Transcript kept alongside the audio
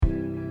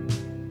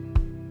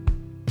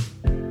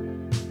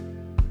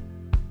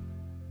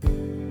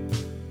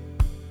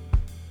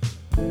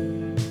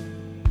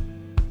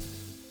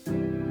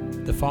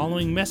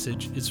following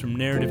message is from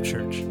Narrative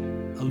Church,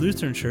 a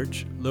Lutheran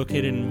church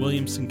located in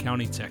Williamson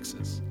County,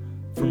 Texas.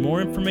 For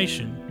more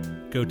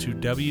information, go to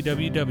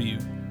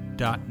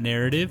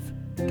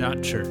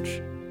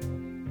www.narrative.church.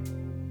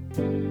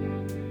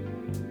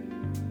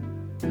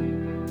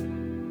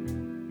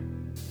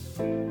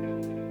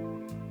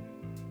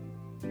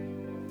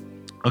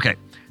 Okay,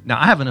 now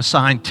I have an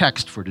assigned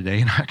text for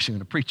today, and I'm actually going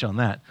to preach on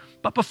that.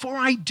 But before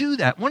I do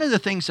that, one of the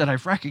things that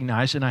I've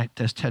recognized, and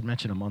as Ted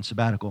mentioned, I'm on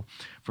sabbatical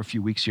for a few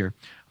weeks here,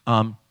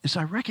 is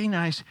I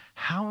recognize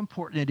how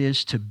important it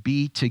is to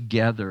be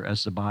together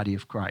as the body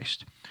of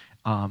Christ.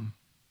 And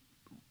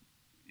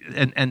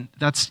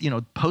that's,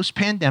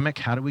 post-pandemic,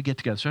 how do we get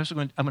together? So I'm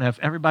going to have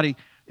everybody,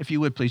 if you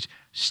would please,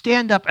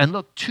 stand up and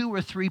look 2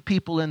 or 3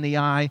 people in the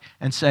eye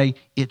and say,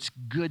 it's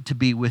good to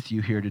be with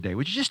you here today.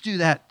 Would you just do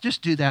that?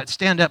 Just do that.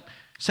 Stand up.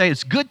 Say,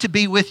 it's good to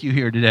be with you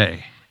here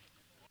today.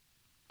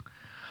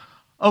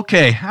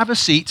 Okay, have a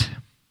seat.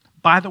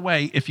 By the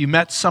way, if you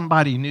met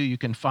somebody new, you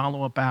can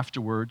follow up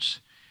afterwards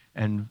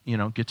and,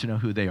 get to know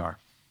who they are.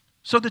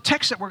 So the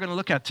text that we're going to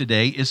look at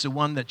today is the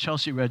one that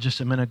Chelsea read just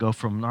a minute ago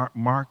from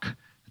Mark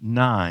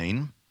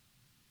 9.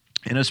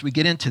 And as we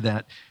get into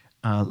that,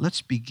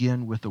 let's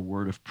begin with a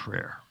word of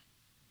prayer.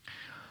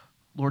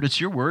 Lord, it's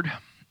your word,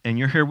 and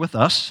you're here with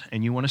us,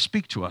 and you want to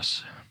speak to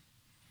us.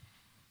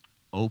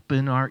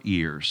 Open our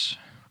ears.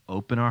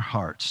 Open our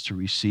hearts to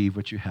receive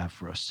what you have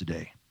for us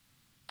today.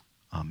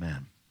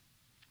 Amen.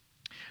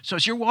 So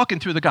as you're walking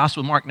through the Gospel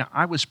of Mark, now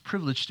I was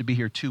privileged to be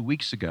here 2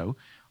 weeks ago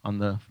on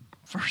the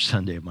first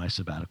Sunday of my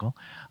sabbatical.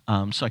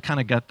 So I kind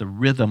of got the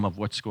rhythm of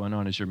what's going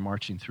on as you're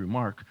marching through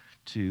Mark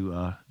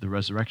to the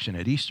resurrection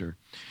at Easter.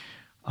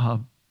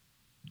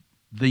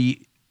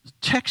 The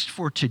text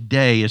for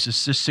today is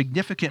this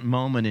significant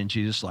moment in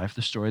Jesus' life,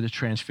 the story of the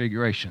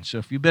Transfiguration. So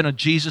if you've been a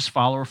Jesus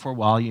follower for a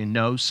while, you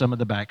know some of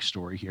the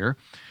backstory here.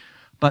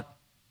 But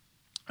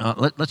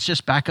let's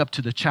just back up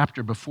to the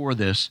chapter before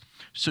this.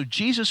 So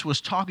Jesus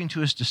was talking to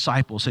his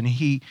disciples, and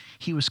he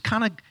was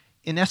kind of,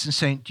 in essence,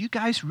 saying, do you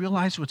guys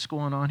realize what's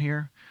going on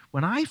here?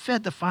 When I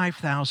fed the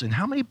 5,000,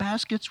 how many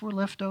baskets were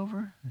left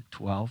over?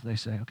 12, they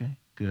say. Okay,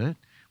 good.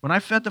 When I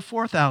fed the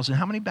 4,000,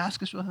 how many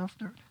baskets were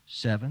left over?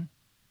 7.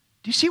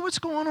 Do you see what's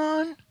going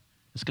on?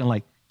 It's kind of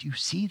like, do you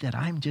see that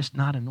I'm just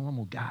not a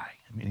normal guy?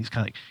 I mean, he's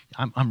kind of like,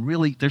 I'm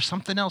really, there's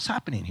something else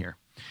happening here.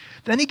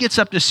 Then he gets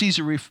up to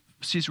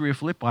Caesarea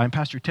Philippi, and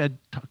Pastor Ted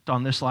talked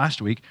on this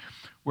last week,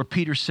 where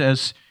Peter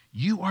says,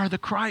 you are the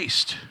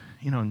Christ.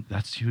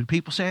 That's who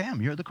people say I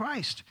am. You're the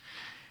Christ.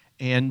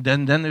 And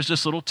then there's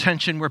this little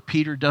tension where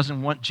Peter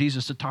doesn't want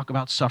Jesus to talk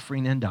about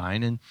suffering and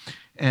dying.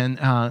 And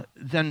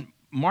then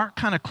Mark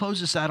kind of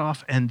closes that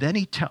off, and then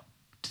he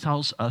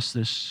tells us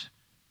this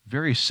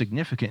very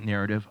significant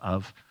narrative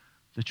of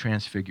the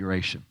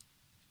Transfiguration.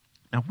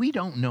 Now, we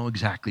don't know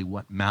exactly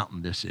what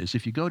mountain this is.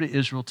 If you go to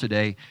Israel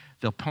today,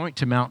 they'll point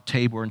to Mount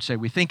Tabor and say,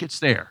 we think it's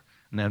there.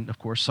 And then, of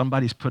course,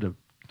 somebody's put a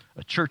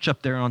church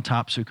up there on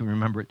top so you can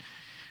remember it.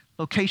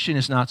 Location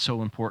is not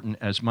so important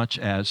as much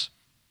as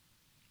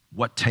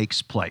what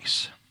takes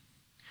place.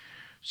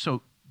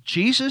 So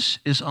Jesus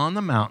is on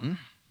the mountain,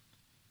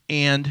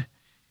 and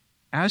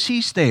as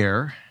he's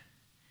there,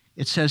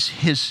 it says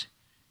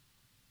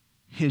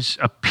his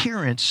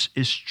appearance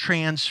is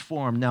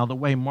transformed. Now, the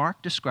way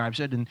Mark describes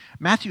it, and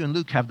Matthew and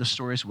Luke have the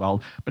story as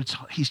well, but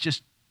he's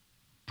just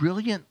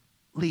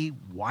brilliantly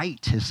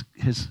white.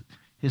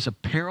 His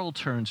apparel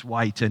turns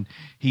white, and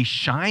he's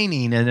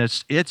shining, and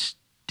it's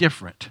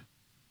different.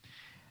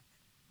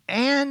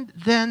 And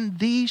then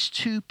these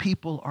 2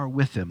 people are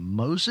with him,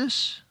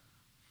 Moses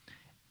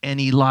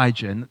and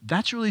Elijah, and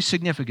that's really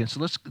significant.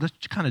 So let's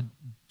kind of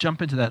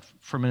jump into that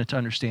for a minute to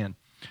understand.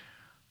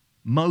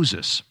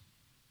 Moses.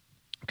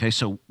 Okay,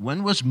 so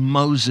when was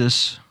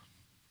Moses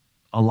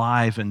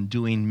alive and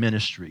doing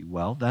ministry?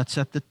 Well, that's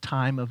at the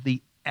time of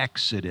the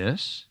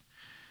Exodus,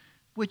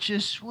 which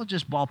is, we'll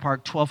just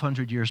ballpark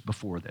 1,200 years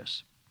before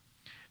this.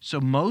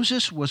 So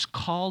Moses was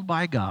called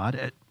by God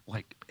at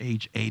like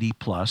age 80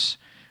 plus.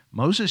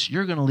 Moses,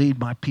 you're going to lead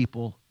my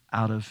people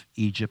out of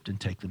Egypt and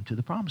take them to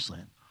the Promised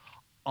Land.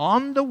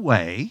 On the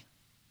way,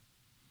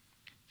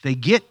 they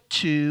get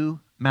to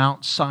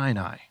Mount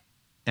Sinai.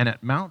 And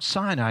at Mount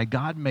Sinai,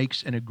 God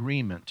makes an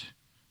agreement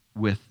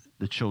with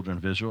the children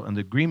of Israel. And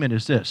the agreement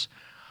is this: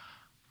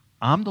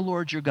 I'm the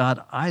Lord your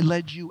God. I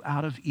led you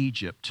out of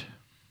Egypt.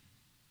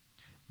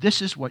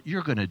 This is what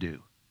you're going to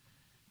do.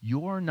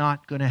 You're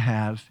not going to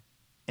have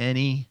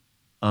any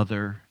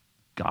other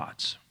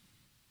gods.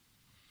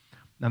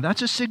 Now,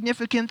 that's a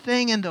significant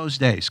thing in those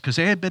days because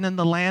they had been in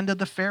the land of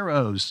the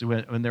pharaohs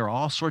when there were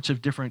all sorts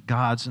of different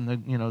gods, and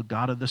the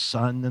God of the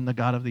sun and the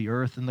God of the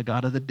earth and the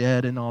God of the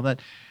dead and all that.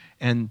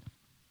 And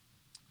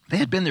they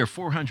had been there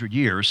 400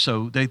 years,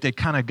 so they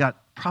kind of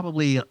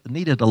probably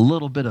needed a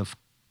little bit of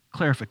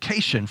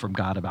clarification from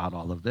God about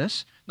all of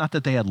this. Not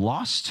that they had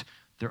lost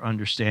their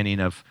understanding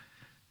of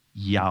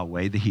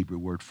Yahweh, the Hebrew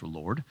word for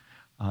Lord.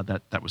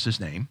 That was his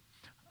name.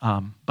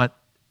 But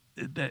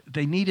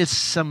they needed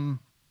some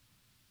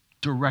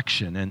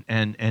direction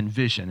and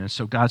vision. And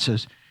so God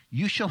says,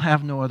 you shall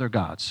have no other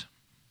gods.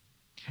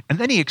 And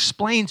then he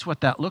explains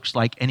what that looks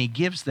like, and he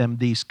gives them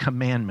these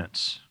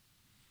commandments.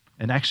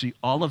 And actually,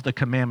 all of the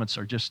commandments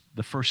are just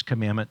the first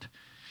commandment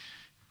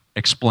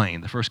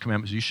explained. The first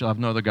commandment is, you shall have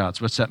no other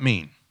gods. What's that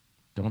mean?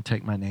 Don't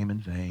take my name in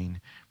vain.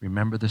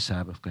 Remember the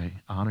Sabbath day.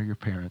 Honor your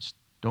parents.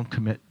 Don't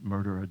commit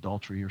murder,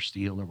 adultery, or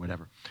steal, or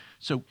whatever.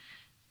 So,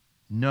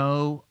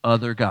 no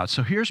other gods.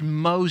 So here's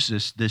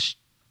Moses, this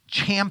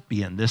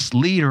champion, this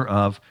leader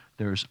of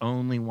there's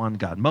only one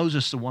God.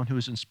 Moses, the one who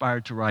is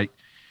inspired to write,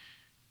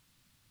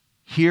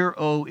 "Hear,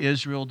 O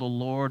Israel, the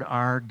Lord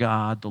our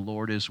God, the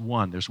Lord is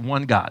one." There's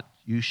one God.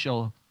 You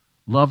shall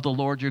love the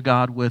Lord your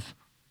God with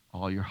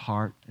all your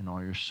heart and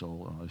all your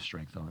soul and all your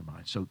strength and all your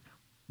mind. So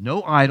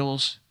no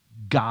idols,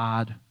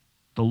 God,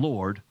 the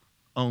Lord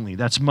only.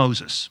 That's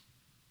Moses.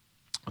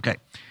 Okay,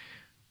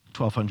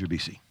 1200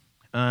 BC.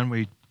 And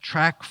we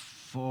track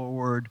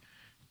forward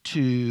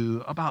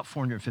to about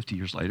 450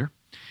 years later.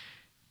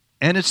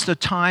 And it's the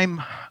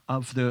time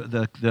of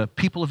the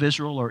people of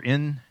Israel are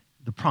in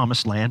the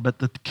promised land, but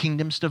the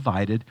kingdom's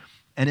divided.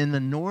 And in the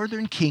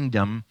northern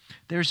kingdom,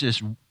 there's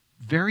this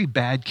very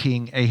bad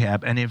king,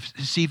 Ahab, and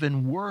it's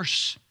even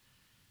worse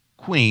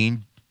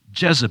queen,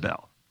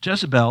 Jezebel.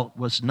 Jezebel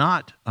was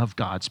not of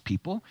God's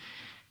people.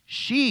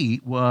 She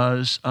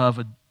was of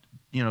a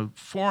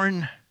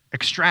foreign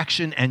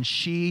extraction, and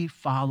she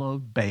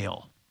followed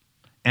Baal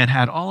and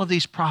had all of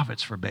these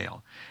prophets for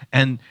Baal.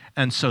 And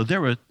so there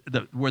were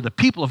where the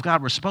people of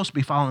God were supposed to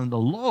be following the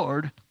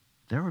Lord,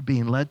 they were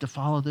being led to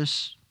follow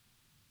this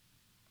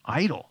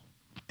idol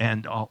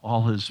and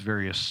all his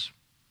various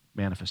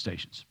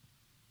manifestations.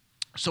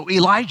 So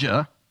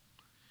Elijah,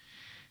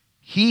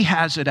 he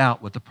has it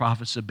out with the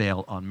prophets of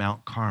Baal on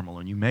Mount Carmel.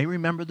 And you may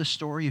remember the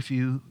story if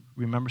you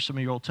remember some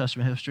of your Old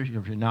Testament history.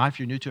 If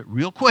you're new to it,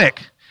 real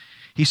quick,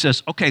 he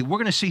says, okay, we're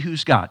going to see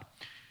who's God.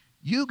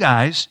 You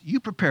guys, you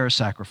prepare a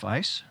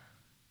sacrifice,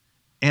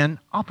 and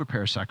I'll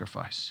prepare a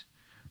sacrifice.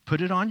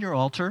 Put it on your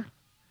altar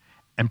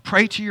and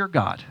pray to your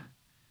God.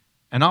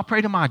 And I'll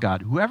pray to my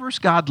God. Whoever's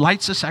God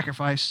lights the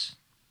sacrifice,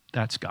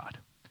 that's God.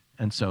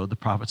 And so the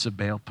prophets of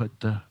Baal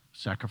put the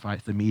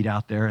sacrifice, the meat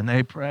out there, and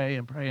they pray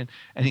and pray.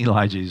 And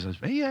Elijah says,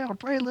 hey, yeah, I'll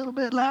pray a little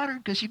bit louder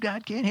because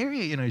God can't hear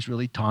you. He's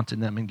really taunting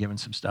them and giving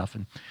some stuff,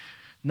 and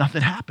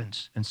nothing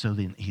happens. And so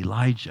then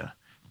Elijah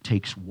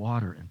takes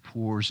water and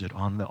pours it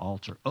on the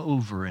altar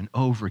over and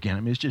over again. I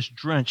mean, it's just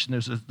drenched, and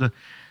there's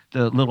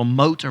the little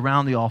moat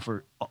around the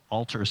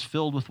altar is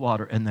filled with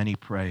water, and then he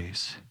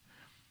prays.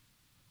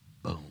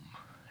 Boom.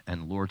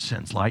 And the Lord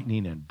sends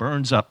lightning and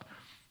burns up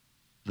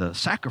the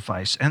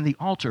sacrifice and the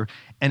altar.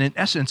 And in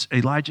essence,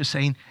 Elijah's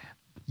saying,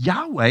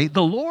 Yahweh,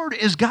 the Lord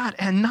is God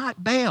and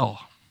not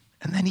Baal.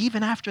 And then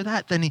even after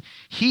that, then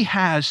he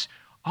has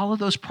all of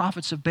those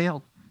prophets of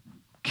Baal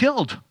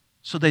killed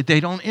so that they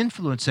don't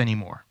influence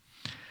anymore.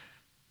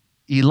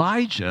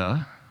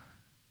 Elijah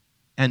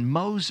and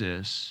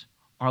Moses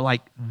are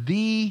like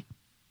the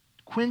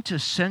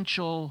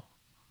quintessential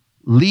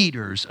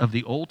leaders of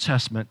the Old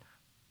Testament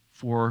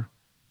for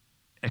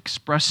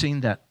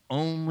expressing that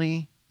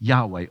only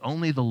Yahweh,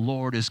 only the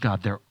Lord is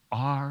God. There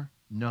are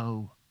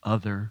no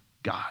other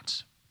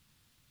gods.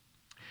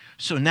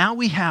 So now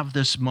we have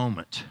this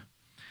moment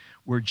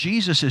where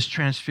Jesus is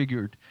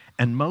transfigured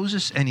and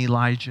Moses and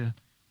Elijah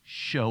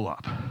show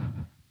up.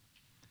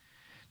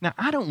 Now,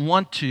 I don't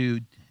want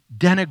to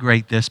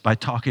denigrate this by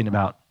talking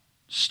about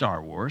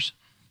Star Wars,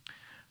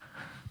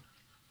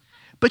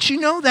 but you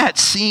know that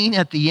scene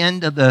at the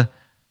end of the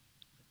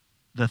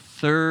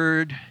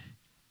third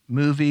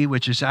movie,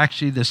 which is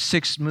actually the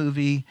sixth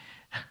movie,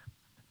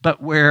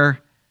 but where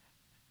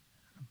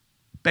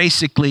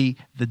basically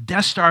the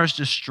Death Star is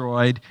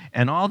destroyed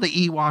and all the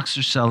Ewoks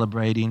are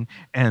celebrating,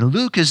 and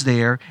Luke is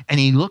there, and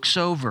he looks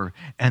over,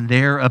 and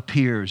there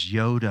appears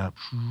Yoda,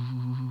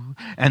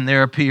 and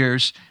there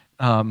appears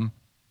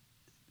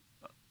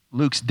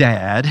Luke's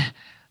dad,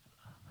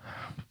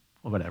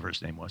 or whatever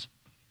his name was,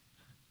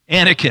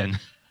 Anakin,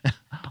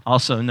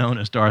 also known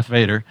as Darth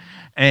Vader,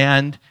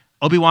 and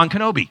Obi-Wan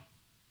Kenobi.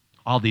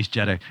 All these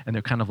Jedi, and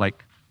they're kind of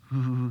like,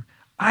 ooh.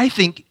 I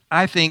think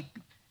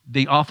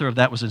the author of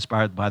that was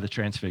inspired by the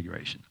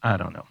Transfiguration. I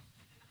don't know.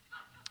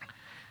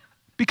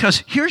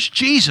 Because here's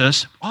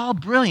Jesus, all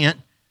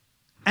brilliant,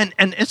 and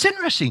it's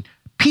interesting.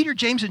 Peter,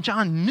 James, and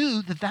John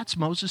knew that that's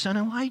Moses and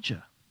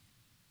Elijah.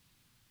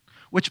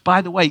 Which,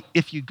 by the way,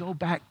 if you go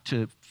back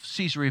to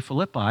Caesarea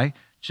Philippi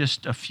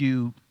just a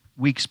few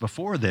weeks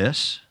before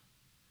this,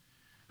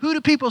 who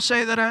do people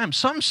say that I am?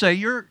 Some say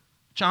you're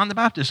John the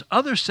Baptist.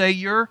 Others say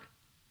you're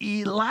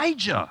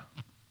Elijah.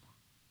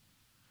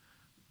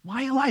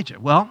 Why Elijah?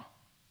 Well,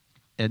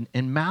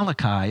 in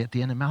Malachi, at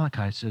the end of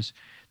Malachi, it says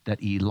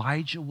that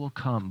Elijah will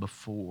come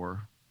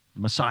before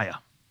Messiah.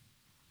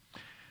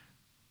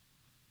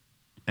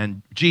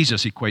 And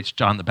Jesus equates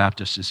John the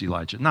Baptist as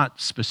Elijah.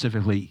 Not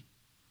specifically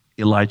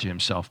Elijah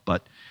himself,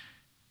 but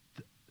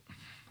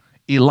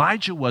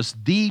Elijah was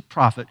the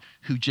prophet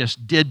who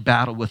just did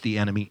battle with the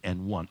enemy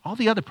and won. All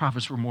the other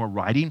prophets were more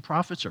writing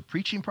prophets or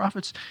preaching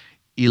prophets.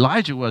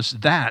 Elijah was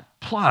that,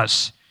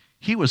 plus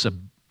he was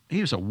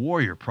a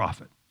warrior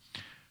prophet.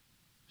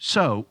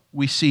 So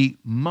we see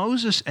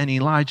Moses and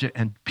Elijah,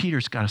 and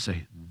Peter's got to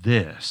say,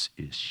 this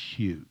is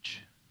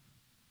huge.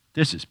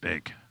 This is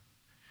big.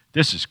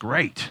 This is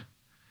great.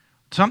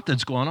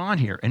 Something's going on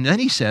here. And then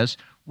he says,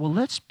 well,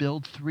 let's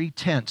build 3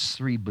 tents,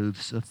 3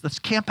 booths. Let's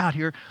camp out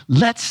here.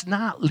 Let's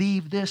not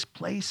leave this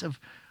place of,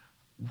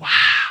 wow,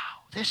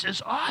 this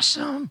is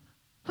awesome.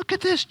 Look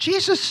at this,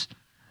 Jesus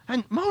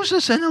and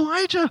Moses and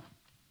Elijah.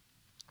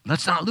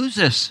 Let's not lose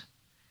this.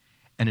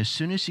 And as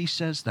soon as he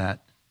says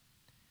that,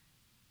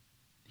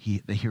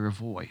 they hear a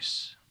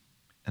voice.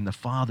 And the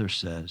Father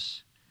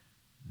says,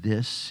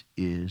 this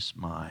is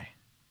my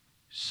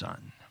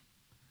Son.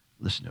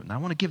 Listen to it. Now, I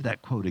want to give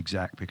that quote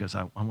exact because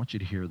I want you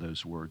to hear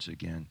those words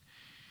again.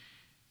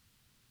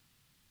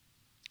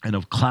 And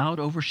a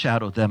cloud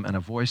overshadowed them, and a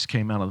voice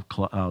came out of the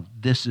cloud,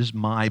 this is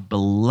my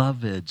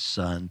beloved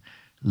Son.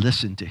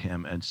 Listen to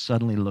him. And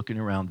suddenly looking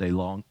around, they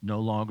no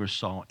longer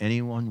saw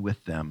anyone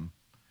with them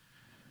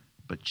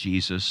but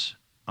Jesus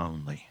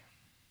only.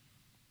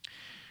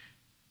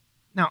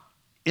 Now,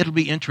 it'll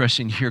be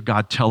interesting to hear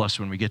God tell us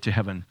when we get to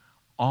heaven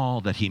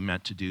all that he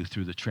meant to do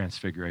through the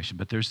transfiguration.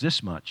 But there's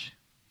this much,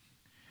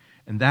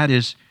 and that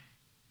is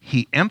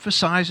he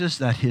emphasizes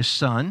that his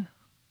Son,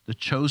 the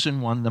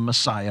chosen one, the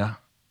Messiah,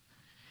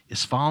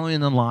 is following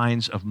the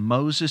lines of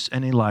Moses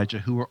and Elijah,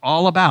 who were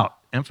all about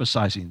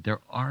emphasizing there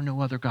are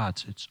no other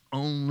gods. It's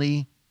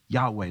only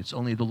Yahweh. It's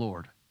only the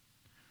Lord.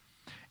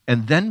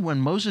 And then when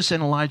Moses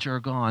and Elijah are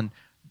gone,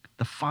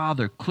 the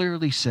Father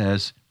clearly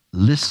says,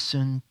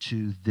 listen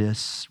to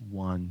this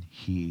one,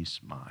 he's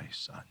my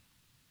Son.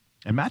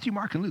 And Matthew,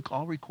 Mark, and Luke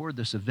all record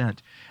this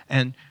event.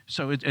 And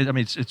so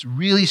it's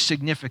really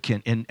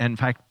significant. And in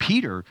fact,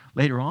 Peter,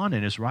 later on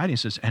in his writing,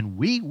 says, and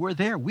we were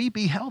there. We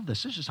beheld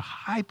this. This is a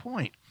high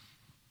point.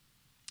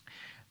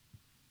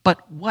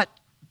 But what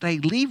they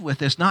leave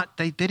with is not,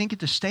 they didn't get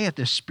to stay at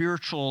this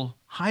spiritual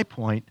high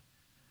point.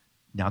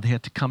 Now they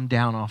had to come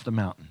down off the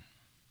mountain.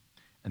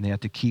 And they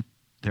had to keep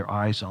their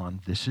eyes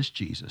on, this is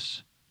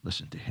Jesus.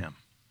 Listen to him.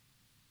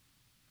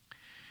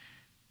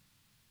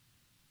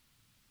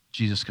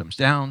 Jesus comes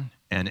down,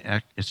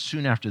 and it's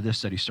soon after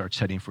this that he starts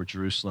heading for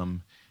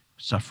Jerusalem,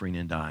 suffering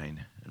and dying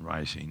and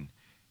rising,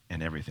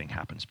 and everything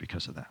happens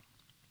because of that.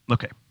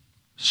 Okay,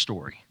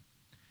 story,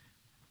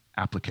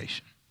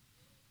 application.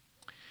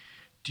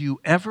 Do you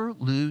ever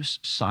lose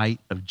sight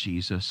of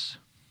Jesus?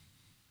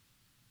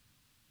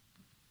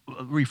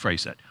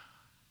 Rephrase that.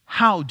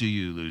 How do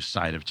you lose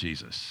sight of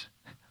Jesus?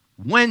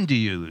 When do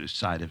you lose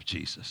sight of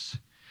Jesus?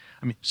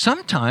 I mean,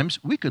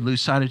 sometimes we could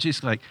lose sight of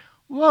Jesus like,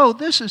 whoa,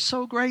 this is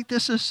so great.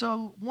 This is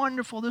so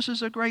wonderful. This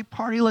is a great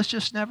party. Let's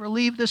just never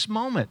leave this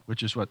moment,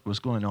 which is what was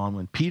going on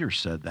when Peter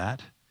said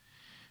that.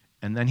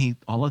 And then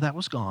all of that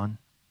was gone,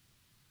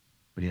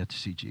 but he had to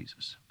see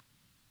Jesus.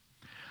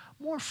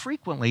 More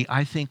frequently,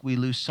 I think we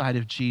lose sight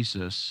of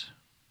Jesus.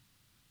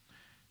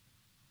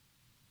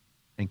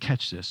 And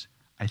catch this,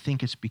 I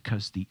think it's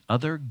because the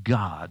other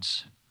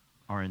gods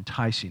are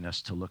enticing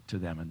us to look to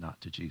them and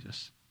not to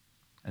Jesus.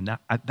 And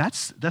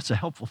that's a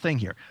helpful thing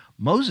here.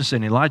 Moses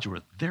and Elijah were,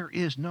 there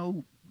is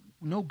no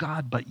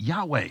God but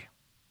Yahweh.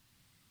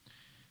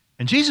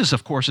 And Jesus,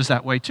 of course, is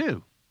that way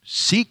too.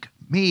 Seek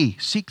me,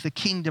 seek the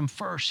kingdom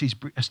first. He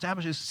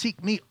establishes,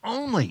 seek me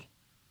only.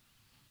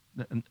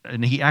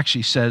 And he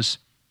actually says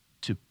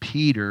to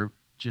Peter,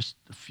 just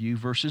a few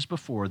verses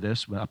before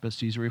this, up at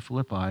Caesarea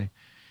Philippi,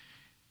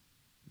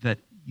 that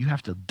you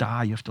have to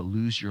die, you have to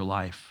lose your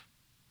life.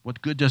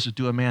 What good does it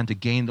do a man to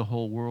gain the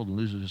whole world and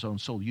lose his own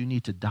soul? You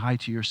need to die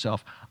to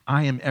yourself.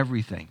 I am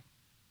everything.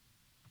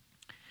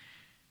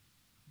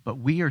 But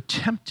we are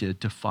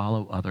tempted to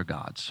follow other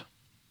gods.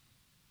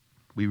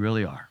 We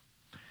really are.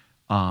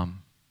 And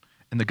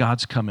the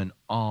gods come in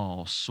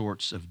all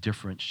sorts of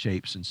different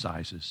shapes and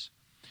sizes.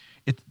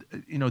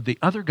 The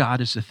other God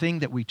is the thing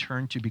that we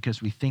turn to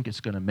because we think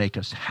it's going to make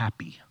us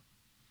happy.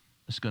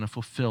 It's going to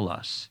fulfill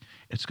us.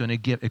 It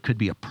could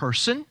be a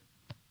person.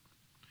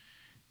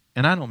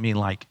 And I don't mean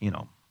like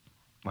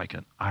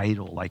an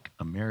idol, like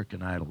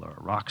American Idol or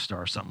a rock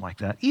star or something like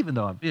that, even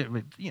though,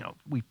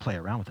 we play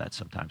around with that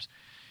sometimes.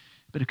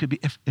 But it could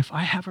be if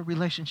I have a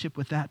relationship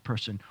with that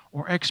person,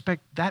 or I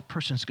expect that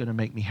person's going to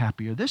make me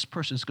happy, or this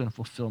person's going to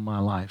fulfill my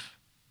life.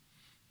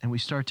 And we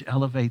start to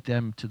elevate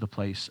them to the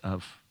place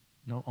of,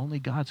 no, only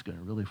God's going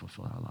to really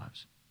fulfill our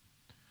lives.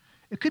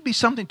 It could be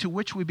something to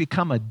which we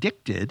become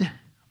addicted.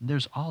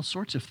 There's all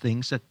sorts of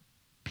things that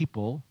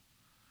people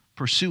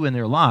pursue in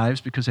their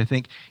lives because they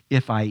think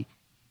if I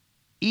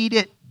eat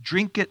it,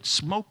 drink it,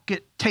 smoke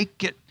it,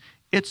 take it,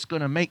 it's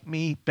going to make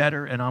me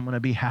better and I'm going to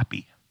be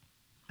happy.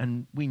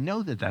 And we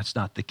know that that's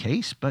not the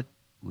case, but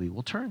we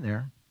will turn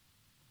there.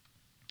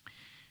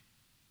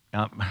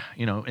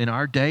 In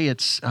our day,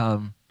 it's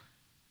a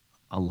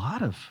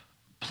lot of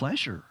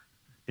pleasure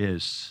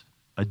is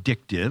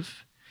addictive,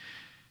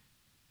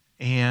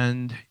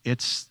 and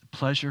it's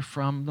pleasure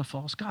from the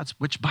false gods,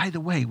 which, by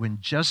the way, when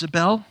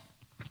Jezebel,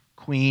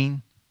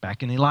 queen,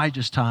 back in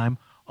Elijah's time,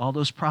 all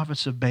those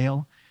prophets of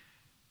Baal,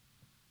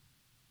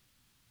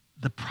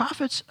 the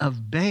prophets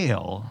of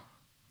Baal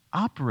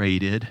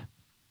operated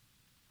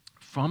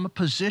from a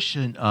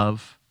position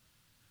of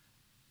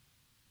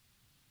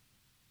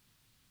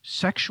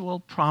sexual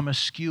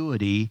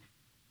promiscuity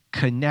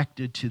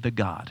connected to the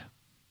god.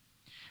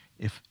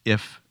 If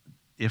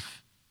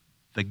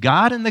the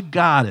god and the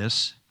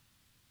goddess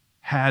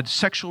had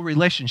sexual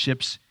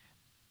relationships,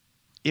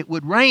 it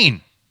would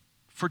rain.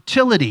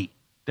 Fertility.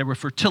 There were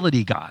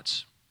fertility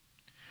gods.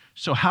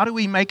 So how do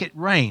we make it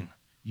rain?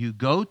 You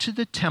go to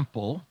the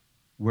temple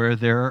where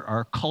there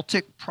are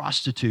cultic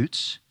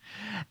prostitutes,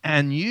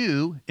 and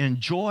you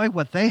enjoy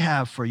what they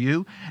have for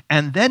you,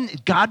 and then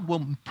God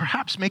will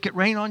perhaps make it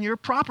rain on your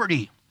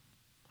property.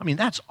 I mean,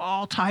 that's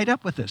all tied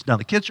up with this. Now,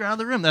 the kids are out of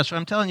the room. That's what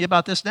I'm telling you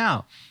about this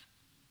now.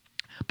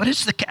 But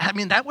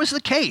that was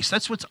the case.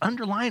 That's what's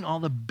underlying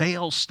all the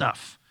Baal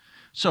stuff.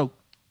 So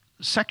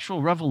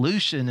sexual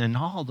revolution and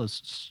all the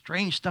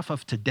strange stuff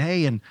of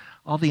today and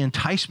all the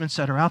enticements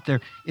that are out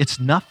there, it's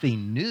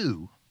nothing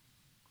new.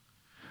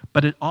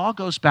 But it all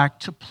goes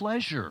back to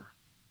pleasure.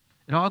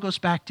 It all goes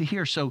back to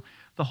here. So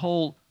the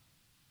whole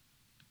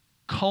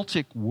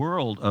cultic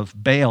world of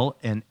Baal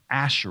and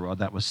Asherah,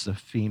 that was the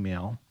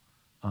female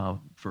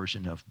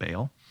version of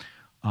Baal,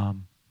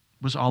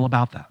 was all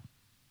about that.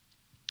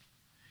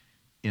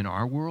 In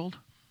our world,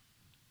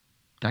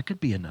 that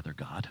could be another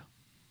god.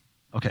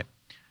 Okay,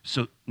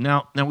 so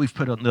now we've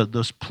put on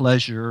those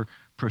pleasure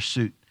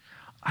pursuit.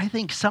 I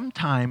think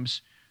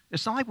sometimes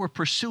it's not like we're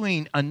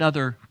pursuing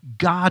another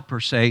god per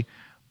se,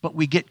 but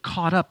we get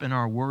caught up in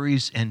our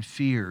worries and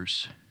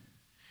fears.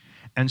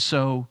 And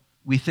so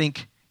we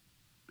think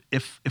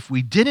if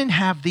we didn't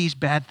have these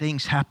bad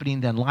things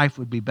happening, then life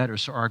would be better.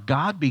 So our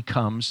God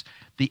becomes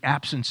the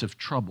absence of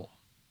trouble.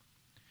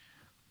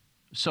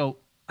 So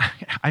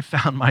I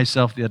found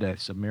myself the other day.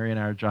 So Mary and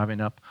I are driving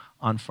up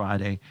on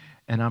Friday,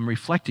 and I'm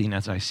reflecting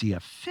as I see a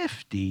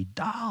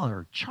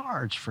 $50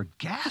 charge for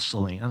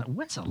gasoline. And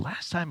when's the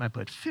last time I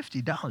put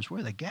 $50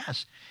 worth of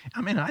gas?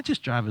 I mean, I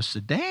just drive a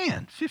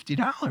sedan,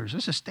 $50.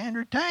 It's a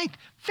standard tank,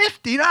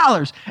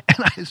 $50. And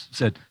I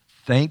said,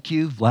 thank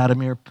you,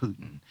 Vladimir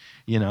Putin.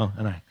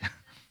 And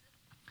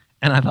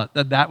I thought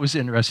that was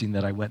interesting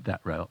that I went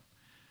that route.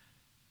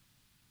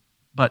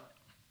 But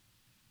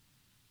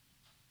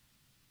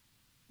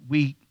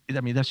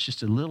that's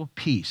just a little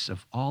piece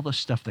of all the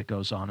stuff that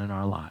goes on in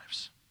our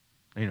lives.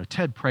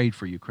 Ted prayed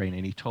for Ukraine,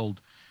 and he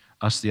told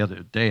us the other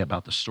day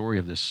about the story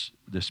of this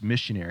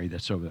missionary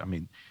that's over there.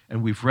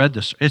 And we've read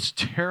this. It's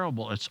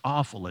terrible. It's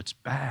awful. It's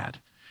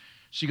bad.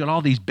 So you got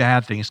all these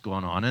bad things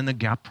going on, and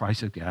the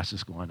price of gas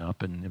is going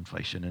up, and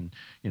inflation,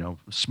 and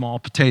small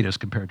potatoes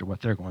compared to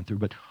what they're going through.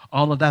 But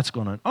all of that's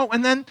going on. Oh,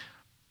 and then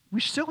we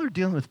still are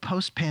dealing with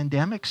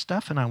post-pandemic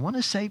stuff, and I want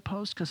to say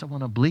post because I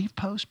want to believe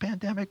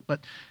post-pandemic,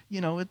 but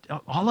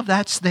all of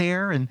that's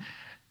there, and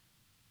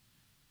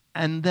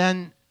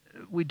then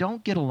we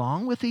don't get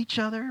along with each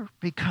other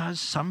because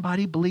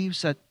somebody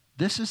believes that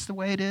this is the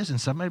way it is,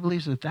 and somebody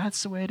believes that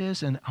that's the way it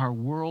is, and our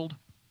world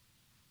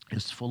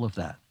is full of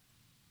that.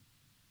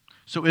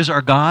 So is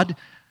our God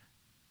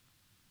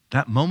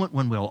that moment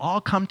when we'll all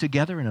come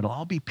together and it'll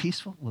all be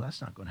peaceful? Well,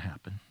 that's not going to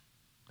happen.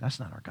 That's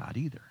not our God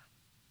either.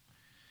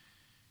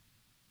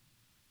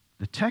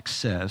 The text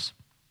says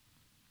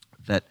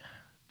that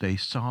they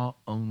saw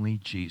only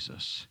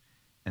Jesus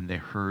and they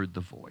heard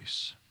the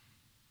voice.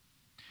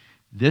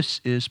 This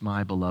is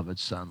my beloved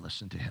Son,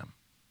 listen to him.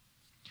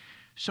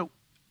 So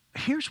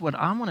here's what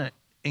I want to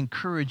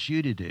encourage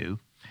you to do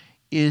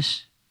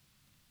is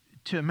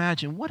to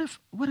imagine, what if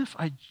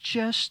I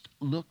just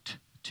looked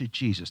to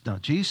Jesus? Now,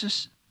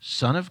 Jesus,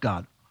 Son of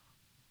God,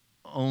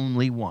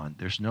 only one.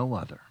 There's no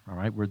other. All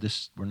right?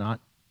 It's not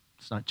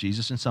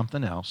Jesus and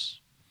something else.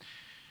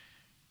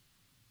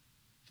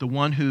 The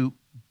one who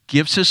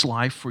gives his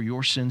life for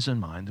your sins and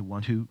mine, the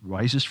one who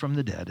rises from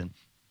the dead, and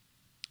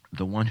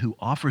the one who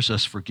offers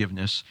us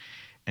forgiveness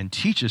and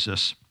teaches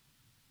us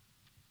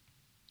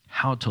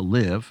how to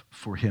live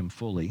for him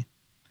fully.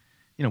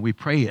 We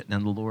pray it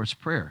in the Lord's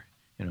Prayer.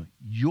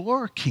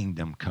 Your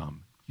kingdom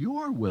come,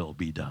 your will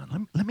be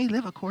done. Let me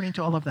live according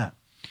to all of that.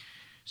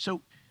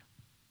 So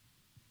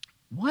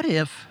what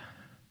if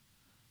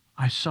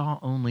I saw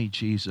only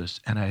Jesus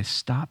and I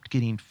stopped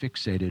getting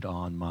fixated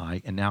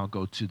on and now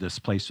go to this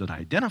place that I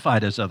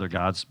identified as other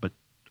gods, but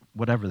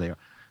whatever they are,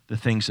 the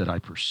things that I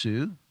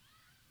pursue,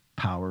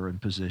 power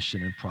and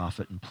position and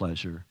profit and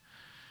pleasure,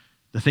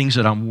 the things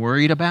that I'm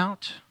worried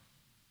about,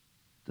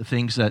 the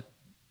things that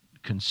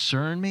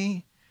concern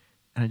me.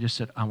 And I just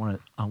said, I want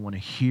to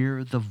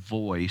hear the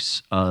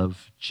voice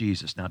of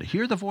Jesus. Now, to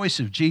hear the voice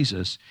of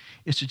Jesus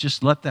is to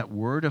just let that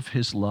word of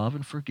his love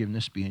and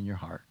forgiveness be in your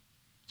heart.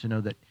 To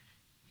know that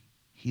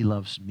he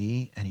loves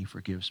me and he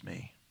forgives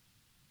me.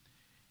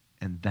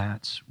 And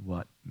that's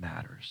what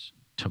matters.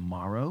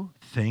 Tomorrow,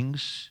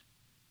 things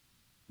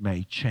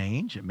may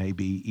change. It may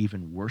be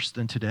even worse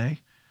than today.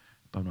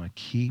 But I'm going to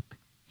keep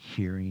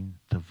hearing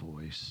the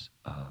voice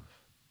of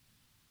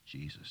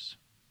Jesus.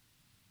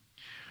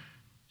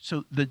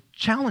 So the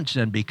challenge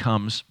then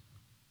becomes,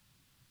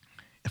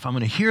 if I'm going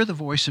to hear the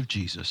voice of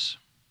Jesus,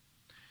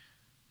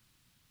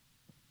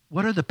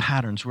 what are the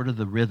patterns, what are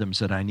the rhythms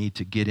that I need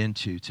to get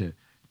into to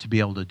be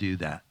able to do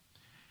that?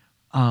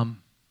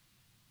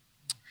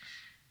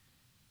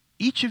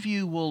 Each of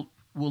you will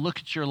look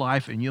at your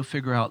life and you'll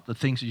figure out the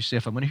things that you say.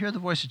 If I'm going to hear the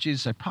voice of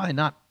Jesus, I probably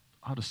not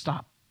ought to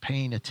stop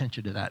paying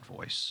attention to that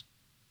voice.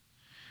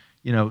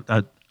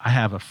 I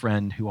have a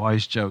friend who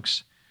always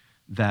jokes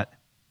that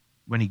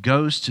when he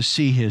goes to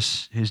see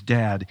his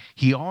dad,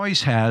 he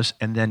always has,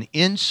 and then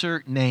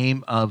insert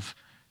name of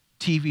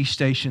TV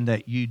station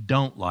that you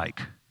don't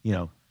like.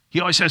 He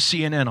always has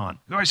CNN on.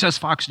 He always has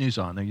Fox News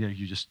on.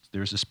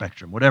 There's a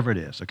spectrum, whatever it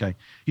is, okay?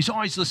 He's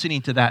always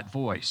listening to that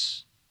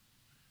voice.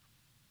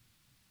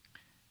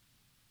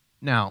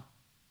 Now,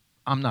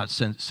 I'm not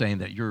saying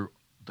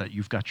that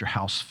you've got your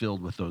house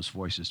filled with those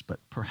voices, but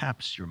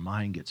perhaps your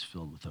mind gets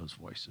filled with those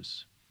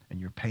voices, and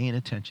you're paying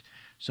attention.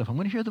 So if I'm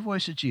going to hear the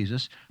voice of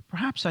Jesus,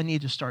 perhaps I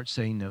need to start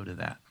saying no to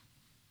that.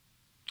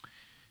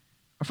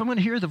 Or if I'm going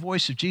to hear the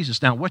voice of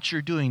Jesus, now what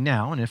you're doing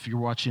now, and if you're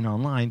watching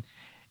online,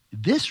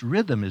 this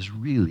rhythm is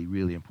really,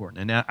 really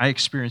important. And I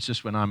experienced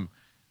this I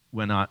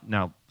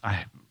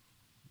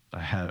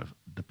have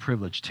the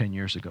privilege 10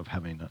 years ago of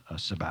having a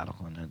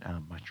sabbatical, and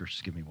my church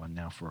is giving me one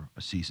now for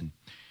a season.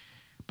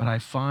 But I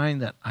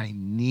find that I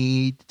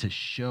need to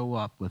show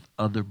up with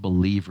other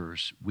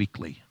believers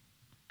weekly.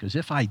 Because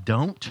if I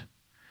don't,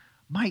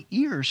 my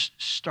ears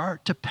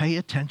start to pay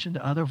attention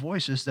to other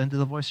voices than to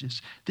the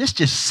voices. This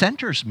just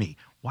centers me.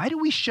 Why do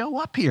we show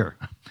up here?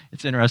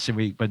 It's interesting.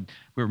 We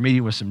were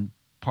meeting with some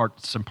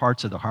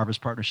parts of the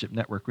Harvest Partnership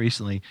Network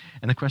recently,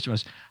 and the question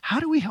was, how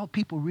do we help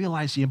people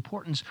realize the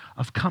importance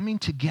of coming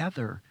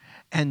together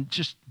and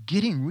just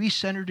getting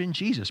recentered in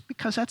Jesus?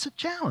 Because that's a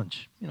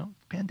challenge. The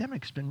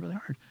pandemic has been really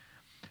hard.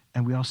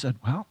 And we all said,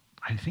 well,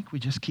 I think we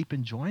just keep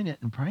enjoying it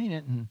and praying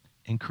it and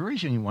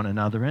encouraging one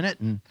another in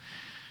it, and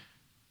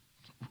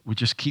we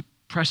just keep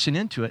pressing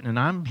into it. And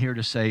I'm here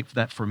to say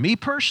that for me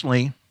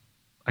personally,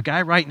 a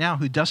guy right now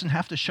who doesn't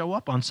have to show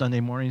up on Sunday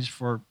mornings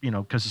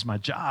because it's my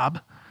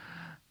job,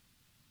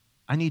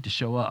 I need to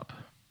show up.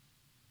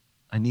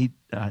 I need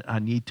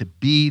to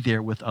be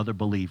there with other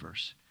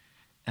believers.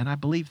 And I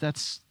believe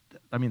that's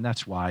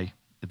why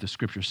the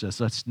scripture says,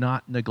 let's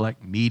not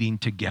neglect meeting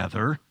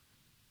together,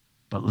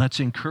 but let's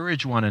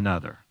encourage one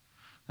another.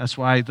 That's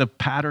why the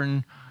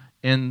pattern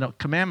in the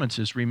commandments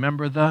is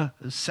remember the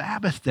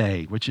Sabbath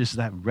day, which is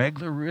that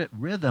regular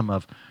rhythm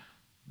of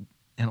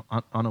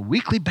on a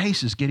weekly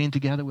basis getting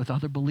together with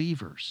other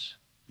believers,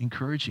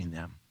 encouraging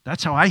them.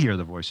 That's how I hear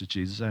the voice of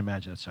Jesus. I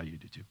imagine that's how you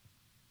do too.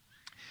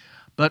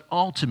 But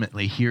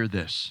ultimately, hear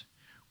this.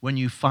 When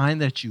you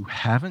find that you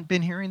haven't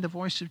been hearing the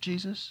voice of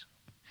Jesus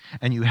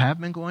and you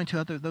have been going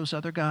to those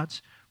other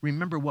gods,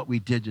 remember what we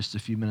did just a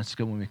few minutes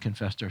ago when we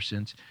confessed our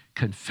sins.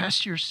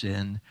 Confess your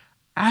sin,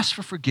 ask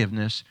for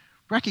forgiveness,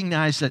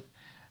 recognize that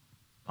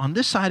on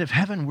this side of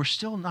heaven, we're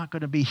still not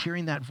going to be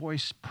hearing that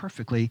voice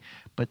perfectly,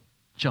 but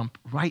jump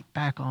right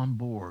back on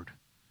board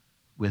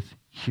with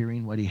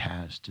hearing what he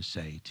has to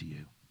say to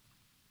you.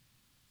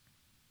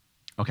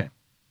 Okay.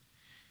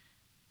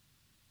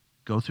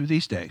 Go through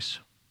these days.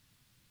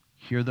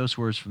 Hear those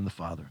words from the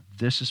Father.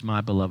 This is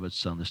my beloved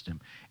Son, listen to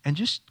him. And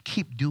just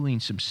keep doing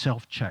some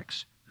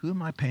self-checks. Who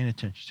am I paying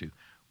attention to?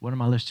 What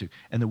am I listening to?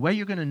 And the way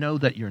you're going to know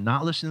that you're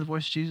not listening to the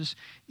voice of Jesus,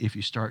 if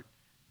you start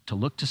to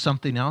look to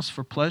something else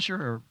for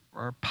pleasure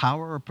or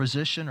power or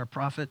position or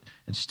profit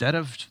instead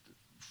of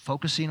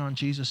focusing on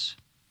Jesus,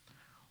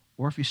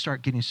 or if you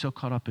start getting so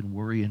caught up in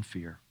worry and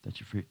fear that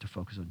you forget to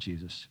focus on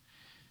Jesus.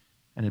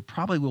 And it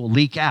probably will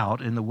leak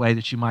out in the way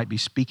that you might be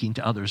speaking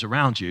to others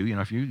around you.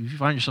 If you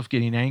find yourself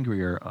getting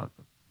angry or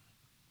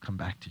come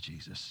back to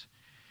Jesus.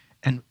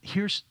 And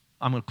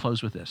I'm going to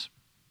close with this.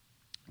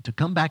 To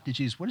come back to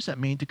Jesus, what does that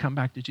mean to come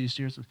back to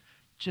Jesus?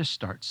 Just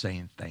start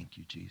saying, thank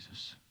you,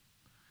 Jesus.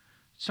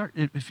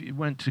 If you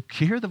want to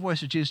hear the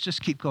voice of Jesus,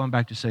 just keep going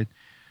back to say,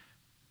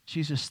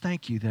 Jesus,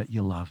 thank you that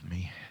you love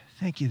me.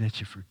 Thank you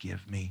that you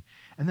forgive me.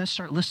 And then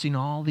start listing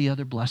all the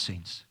other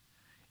blessings.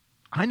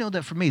 I know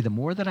that for me, the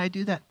more that I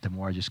do that, the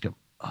more I just go,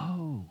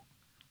 oh,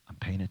 I'm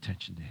paying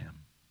attention to him.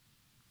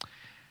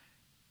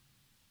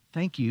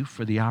 Thank you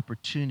for the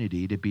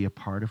opportunity to be a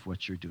part of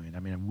what you're doing.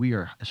 We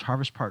are, as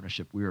Harvest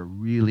Partnership, we are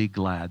really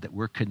glad that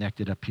we're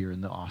connected up here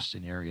in the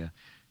Austin area,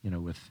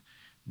 with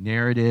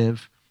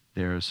Narrative.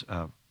 There's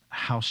a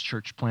house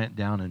church plant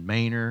down in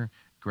Manor,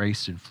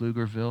 Grace in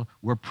Pflugerville.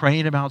 We're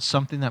praying about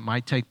something that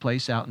might take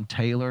place out in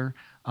Taylor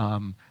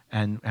and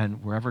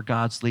wherever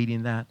God's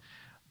leading that.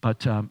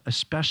 But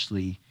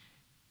especially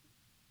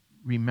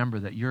remember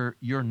that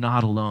you're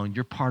not alone.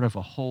 You're part of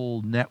a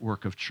whole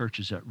network of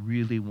churches that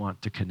really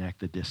want to connect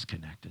the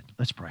disconnected.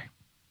 Let's pray.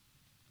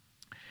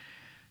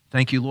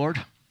 Thank you,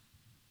 Lord,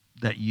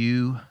 that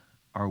you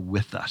are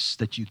with us,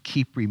 that you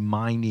keep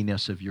reminding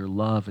us of your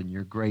love and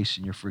your grace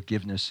and your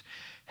forgiveness.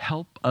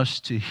 Help us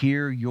to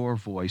hear your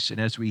voice. And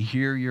as we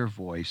hear your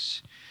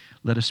voice,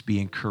 let us be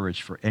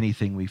encouraged for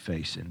anything we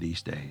face in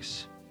these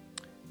days.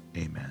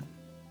 Amen.